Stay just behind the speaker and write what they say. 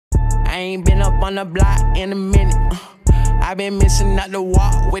I ain't been up on the block in a minute. I been missing out the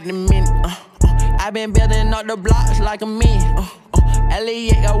walk with the minute. I been building up the blocks like a million.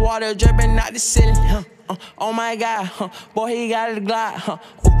 Elliot got water dripping out the ceiling. Oh my God, boy, he got a Glock.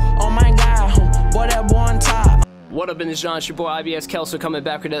 Oh my God, boy, that boy on top. What up in this genre? It's your boy Ibskelso coming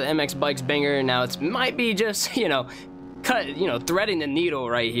back with another MX Bikes banger. Now it might be just, threading the needle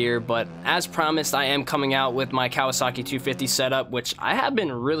right here, but as promised, I am coming out with my Kawasaki 250 setup, which I have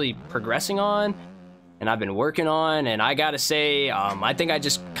been really progressing on and I've been working on, and I gotta say, I think I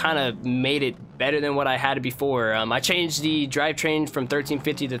just kind of made it better than what I had before. I changed the drivetrain from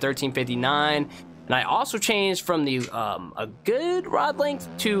 1350 to 1359, and I also changed from the a good rod length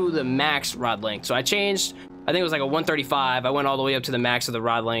to the max rod length. So I changed, I think it was like a 135. I went all the way up to the max of the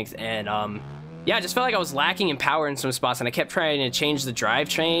rod length, and yeah, I just felt like I was lacking in power in some spots, and I kept trying to change the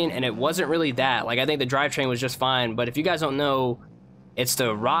drivetrain, and it wasn't really that. Like, I think the drivetrain was just fine, but if you guys don't know, it's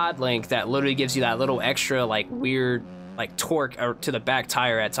the rod length that literally gives you that little extra, like, weird, like, torque to the back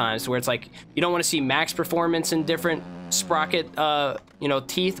tire at times, where it's like, you don't want to see max performance in different sprocket,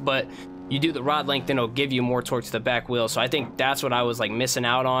 teeth, but you do the rod length and it'll give you more torque to the back wheel. So I think that's what I was, like, missing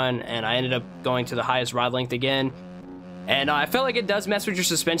out on, and I ended up going to the highest rod length again. And I felt like it does mess with your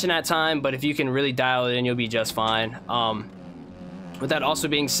suspension at time, but if you can really dial it in, you'll be just fine. With that also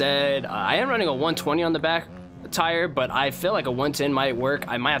being said, I am running a 120 on the back tire, but I feel like a 110 might work.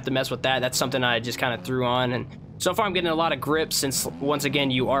 I might have to mess with that. That's something I just kind of threw on, and so far I'm getting a lot of grip, since once again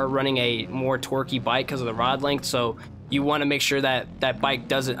you are running a more torquey bike because of the rod length. So you want to make sure that that bike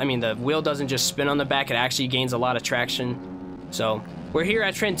doesn't, the wheel doesn't just spin on the back. It actually gains a lot of traction. So we're here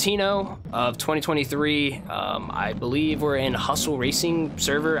at Trentino of 2023. I believe we're in Hustle Racing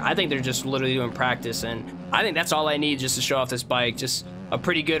server. I think they're just literally doing practice, and I think that's all I need just to show off this bike. Just a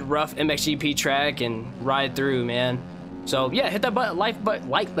pretty good rough MXGP track and ride through, man. So yeah, hit that button, hit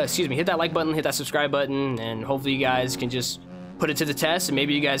that like button, hit that subscribe button, and hopefully you guys can just put it to the test, and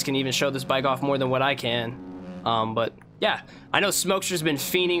maybe you guys can even show this bike off more than what I can. But yeah, I know Smokester's been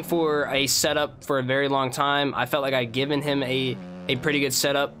fiending for a setup for a very long time. I felt like I'd given him a pretty good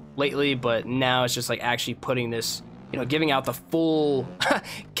setup lately, but now it's just like actually putting this, giving out the full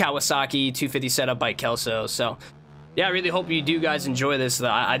Kawasaki 250 setup by Kelso. So yeah, I really hope you do guys enjoy this.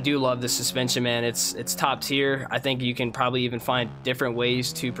 I do love the suspension, man. It's top tier. I think you can probably even find different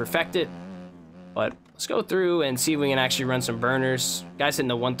ways to perfect it, but let's go through and see if we can actually run some burners. Guys hitting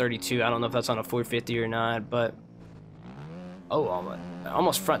the 132. I don't know if that's on a 450 or not, but oh,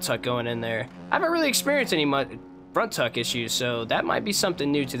 almost front tuck going in there. I haven't really experienced any much front tuck issues, so that might be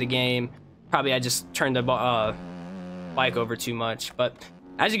something new to the game. Probably I just turned the bike over too much, but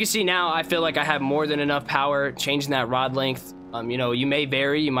as you can see now, I feel like I have more than enough power. Changing that rod length, you may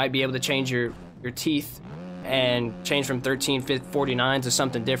vary. You might be able to change your teeth and change from 1349 to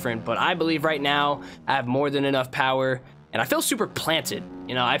something different, but I believe right now I have more than enough power, and I feel super planted.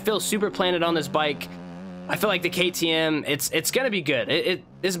 I feel super planted on this bike. I feel like the KTM, it's gonna be good.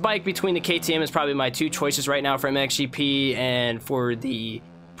 This bike between the KTM is probably my two choices right now for MXGP, and for the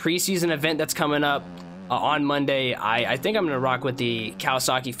preseason event that's coming up on Monday, I think I'm gonna rock with the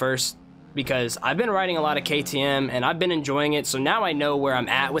Kawasaki first, because I've been riding a lot of KTM and I've been enjoying it. So now I know where I'm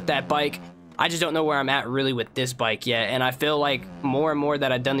at with that bike. I just don't know where I'm at really with this bike yet, and I feel like more and more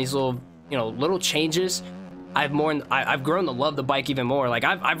that I've done these little changes, I've grown to love the bike even more. Like,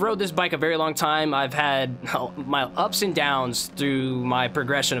 I've rode this bike a very long time. I've had my ups and downs through my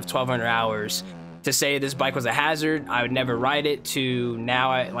progression of 1,200 hours. To say this bike was a hazard, I would never ride it, to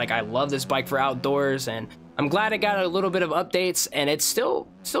now I love this bike for outdoors, and I'm glad it got a little bit of updates, and it's still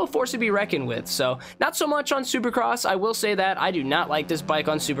a force to be reckoned with. So not so much on Supercross. I will say that I do not like this bike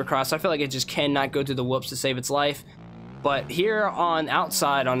on Supercross. I feel like it just cannot go through the whoops to save its life. But here on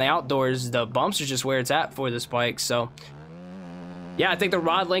outside, on the outdoors, the bumps are just where it's at for this bike. So yeah, I think the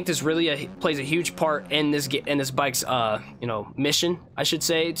rod length is really plays a huge part in this bike's mission, I should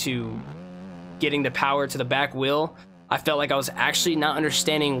say, to getting the power to the back wheel. I felt like I was actually not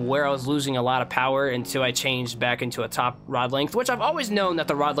understanding where I was losing a lot of power until I changed back into a top rod length, which I've always known that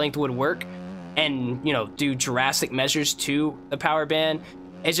the rod length would work and do drastic measures to the power band.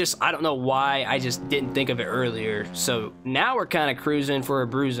 It's just, I don't know why I just didn't think of it earlier. So now we're kind of cruising for a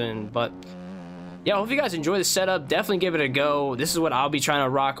bruising. But yeah, I hope you guys enjoy the setup. Definitely give it a go. This is what I'll be trying to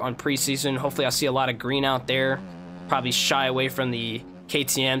rock on preseason. Hopefully I'll see a lot of green out there. Probably shy away from the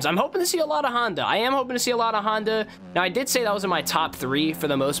KTMs. I'm hoping to see a lot of Honda. I am hoping to see a lot of Honda. Now, I did say that was in my top 3 for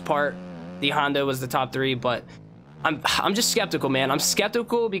the most part. The Honda was the top 3, but I'm just skeptical, man. I'm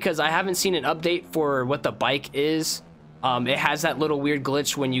skeptical because I haven't seen an update for what the bike is. It has that little weird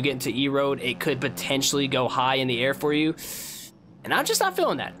glitch when you get into E-Road. It could potentially go high in the air for you. And I'm just not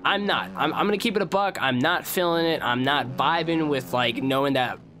feeling that. I'm gonna keep it a buck. I'm not feeling it. I'm not vibing with like knowing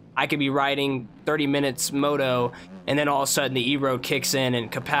that I could be riding 30 minutes moto and then all of a sudden the E-road kicks in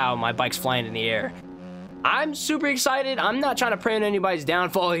and kapow, my bike's flying in the air. I'm super excited. I'm not trying to pray on anybody's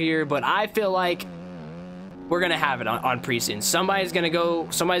downfall here, but I feel like we're gonna have it on preseason. Somebody's gonna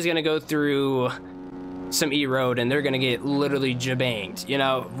go through some E-road and they're gonna get literally jabanged, you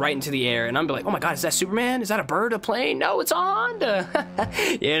know, right into the air, and I'm like, oh my god, is that Superman? Is that a bird, a plane? No, it's a Honda.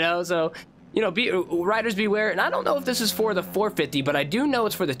 You know, so you know, riders beware. And I don't know if this is for the 450, but I do know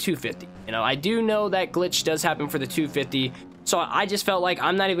it's for the 250. You know, I do know that glitch does happen for the 250. So I just felt like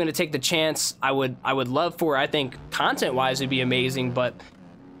I'm not even gonna take the chance. I would love for, I think content wise it'd be amazing, but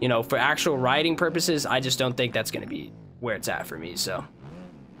you know, for actual riding purposes, I just don't think that's gonna be where it's at for me. So,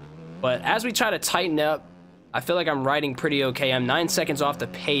 but as we try to tighten up, I feel like I'm riding pretty okay. I'm 9 seconds off the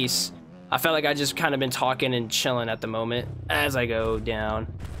pace. I felt like I just kind of been talking and chilling at the moment as I go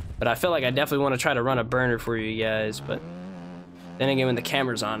down. But I feel like I definitely want to try to run a burner for you guys. But then again, when the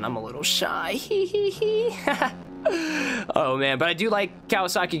camera's on, I'm a little shy. Oh man, but I do like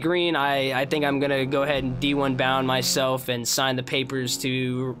Kawasaki green. I think I'm gonna go ahead and D1 bound myself and sign the papers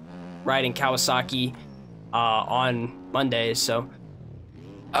to riding Kawasaki on Monday. So,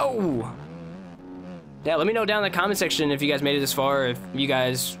 oh yeah, let me know down in the comment section if you guys made it this far, if you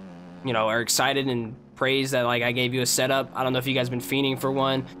guys, you know, are excited and praise that like I gave you a setup. I don't know if you guys been fiending for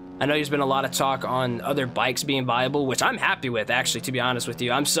one. I know there's been a lot of talk on other bikes being viable, which I'm happy with, actually, to be honest with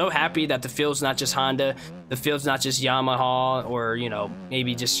you. I'm so happy that the field's not just Honda, the field's not just Yamaha, or, you know,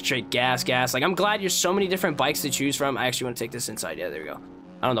 maybe just straight gas. Like, I'm glad there's so many different bikes to choose from. I actually want to take this inside. Yeah, there we go.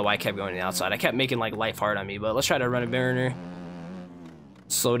 I don't know why I kept going to the outside. I kept making, like, life hard on me, but let's try to run a burner.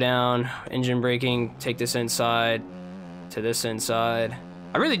 Slow down, engine braking, take this inside to this inside.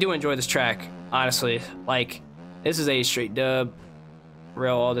 I really do enjoy this track, honestly. Like, this is a straight dub.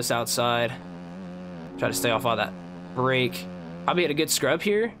 Rail all this outside. Try to stay off all that brake. Probably had a good scrub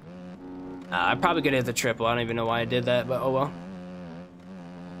here. I probably could hit the triple. I don't even know why I did that, but oh well.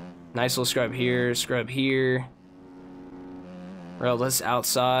 Nice little scrub here, scrub here. Rail this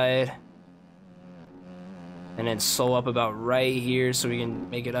outside. And then slow up about right here so we can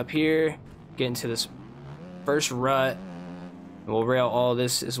make it up here. Get into this first rut. And we'll rail all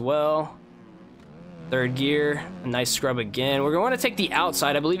this as well. Third gear, a nice scrub again. We're going to take the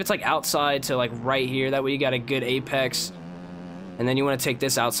outside. I believe it's like outside to like right here. That way you got a good apex. And then you want to take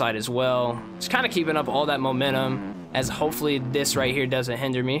this outside as well. Just kind of keeping up all that momentum, as hopefully this right here doesn't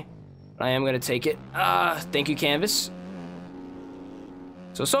hinder me. But I am going to take it. Thank you, canvas.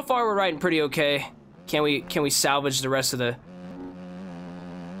 So far we're riding pretty okay. Can we salvage the rest of the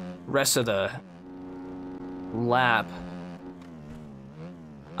lap?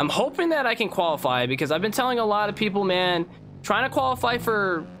 I'm hoping that I can qualify, because I've been telling a lot of people, man, trying to qualify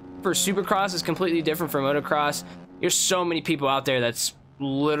for supercross is completely different from motocross. There's so many people out there that's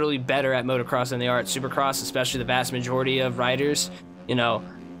literally better at motocross than they are at supercross, especially the vast majority of riders. You know,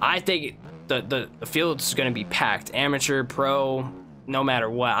 I think the field's going to be packed, amateur, pro, no matter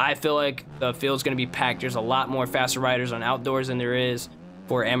what. I feel like the field's going to be packed. There's a lot more faster riders on outdoors than there is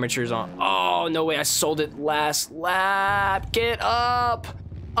for amateurs on. Oh, no way, I sold it last lap. Get up.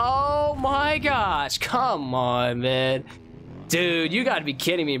 Oh my gosh, come on, man. Dude, you gotta be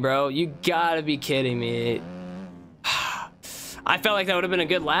kidding me, bro. You gotta be kidding me. I felt like that would have been a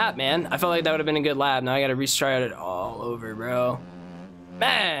good lap, man. I felt like that would have been a good lap. Now I gotta restart it all over, bro.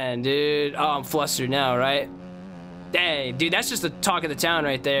 Man, dude. Oh, I'm flustered now, right? Dang, dude, that's just the talk of the town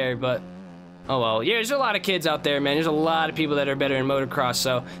right there, but oh well. Yeah, there's a lot of kids out there, man. There's a lot of people that are better in motocross,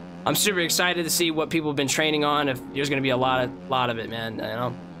 so I'm super excited to see what people have been training on. If there's going to be a lot of it, man, you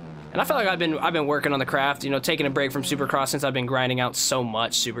know. And I feel like I've been working on the craft, you know, taking a break from supercross since I've been grinding out so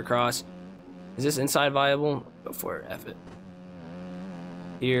much supercross. Is this inside viable? Go for it, F it.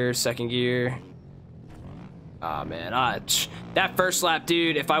 Here, second gear. Ah, man, that first lap,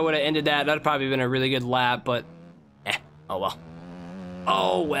 dude. If I would have ended that, that'd probably been a really good lap. But, oh well.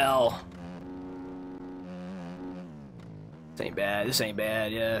 Oh well. This ain't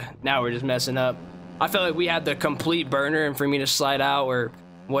bad, yeah. Now we're just messing up. I felt like we had the complete burner, and for me to slide out or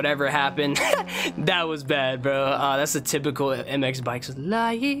whatever happened, that was bad, bro. That's the typical MX bikes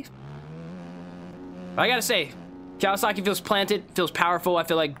life. But I gotta say, Kawasaki feels planted, feels powerful. I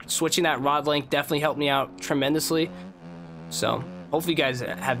feel like switching that rod length definitely helped me out tremendously. So hopefully you guys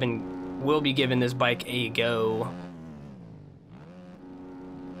will be giving this bike a go.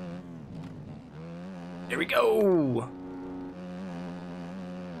 There we go.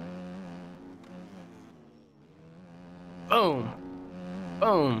 Boom.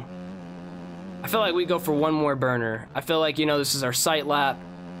 Boom. feel like we go for one more burner. I feel like, you know, this is our sight lap.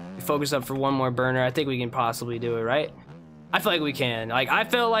 We focus up for one more burner. I think we can possibly do it, right? I feel like we can. Like, I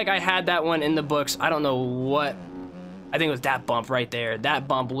feel like I had that one in the books. I don't know what. I think it was that bump right there. That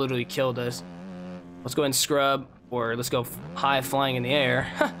bump literally killed us. Let's go ahead and scrub, or let's go high flying in the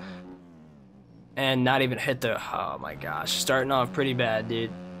air. And not even hit the, oh my gosh. Starting off pretty bad, dude.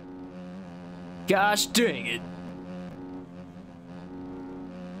 Gosh dang it.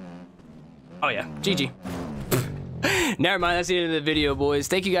 Oh yeah, GG. Never mind, that's the end of the video, boys.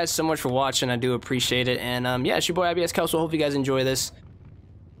 Thank you guys so much for watching. I do appreciate it. And yeah, it's your boy Ibskelso. Hope you guys enjoy this.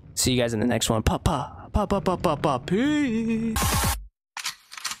 See you guys in the next one. Peace.